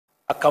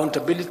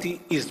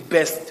accountability is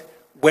best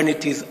when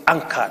it is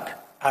anchored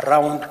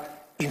around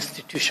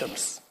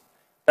institutions.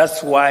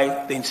 That's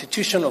why the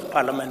institution of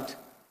Parliament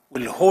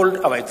will hold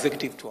our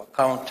executive to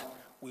account.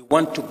 We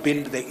want to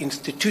build the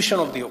institution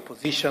of the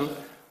opposition,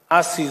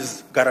 as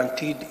is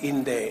guaranteed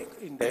in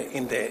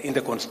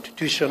the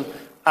Constitution,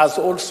 as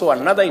also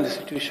another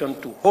institution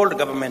to hold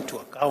government to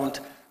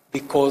account,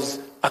 because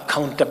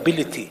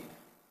accountability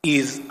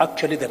is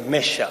actually the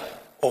measure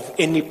of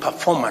any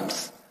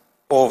performance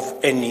of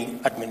any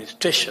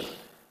administration.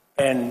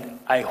 And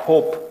I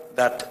hope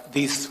that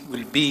this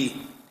will be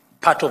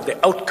part of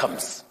the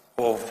outcomes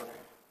of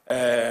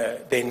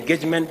the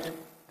engagement,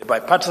 the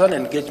bipartisan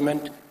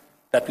engagement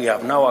that we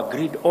have now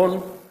agreed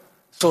on,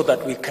 so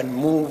that we can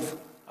move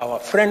our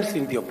friends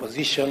in the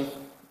opposition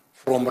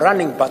from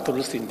running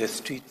battles in the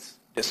streets,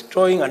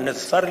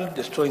 unnecessarily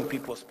destroying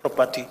people's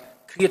property,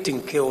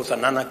 creating chaos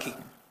and anarchy,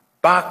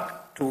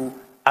 back to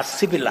a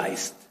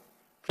civilized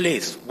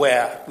place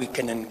where we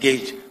can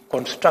engage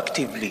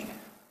constructively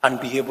and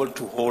be able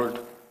to hold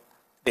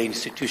the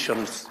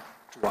institutions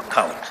to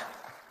account.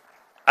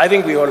 I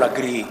think we all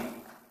agree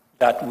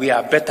that we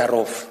are better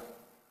off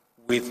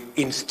with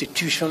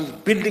institutions,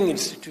 building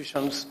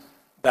institutions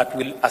that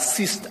will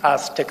assist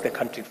us take the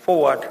country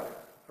forward,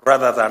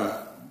 rather than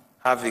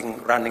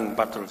having running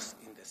battles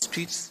in the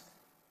streets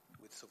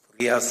with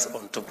sufurias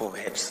on top of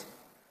heads.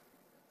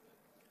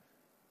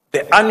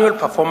 The annual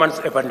performance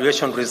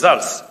evaluation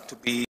results to be